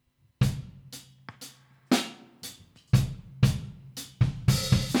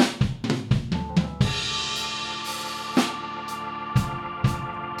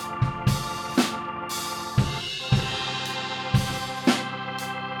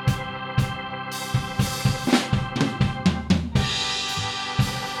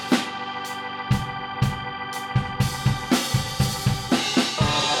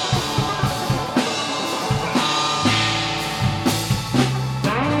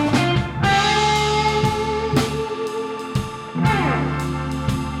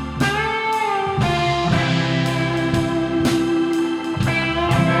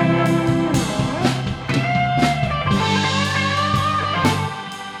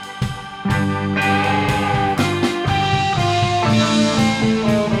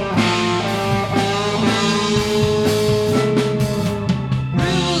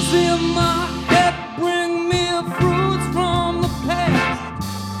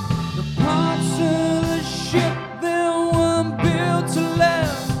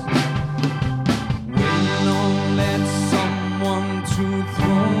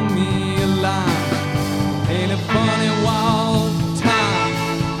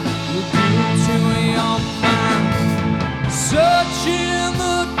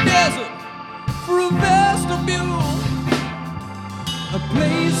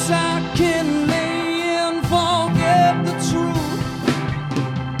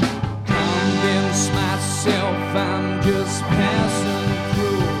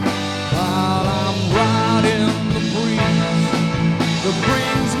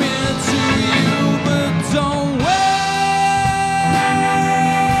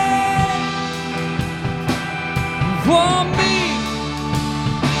for me.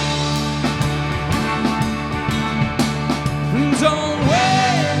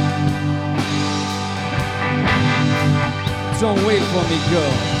 Don't wait for me,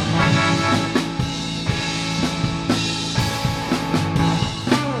 girl.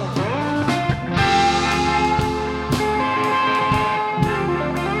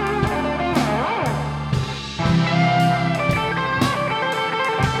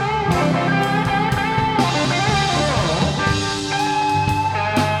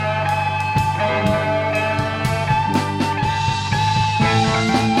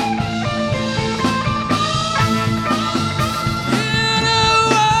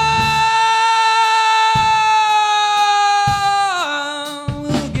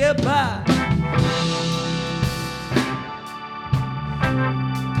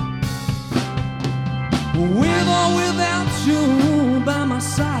 With or without you by my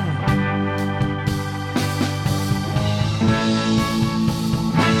side.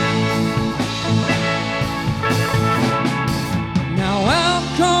 Now I'll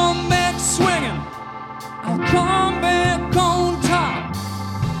come back swinging, I'll come back on top,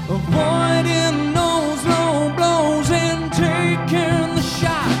 avoiding those low blows and taking the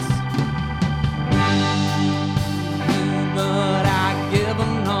shots. But I give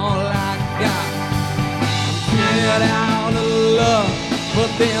them all I got. Get out of love, but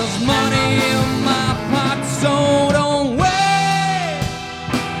there's money in my pocket, so don't wait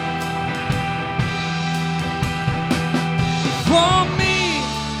for me.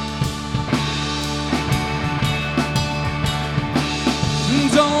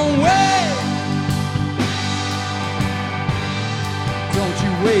 Don't wait. Don't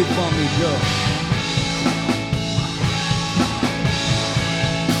you wait for me, girl.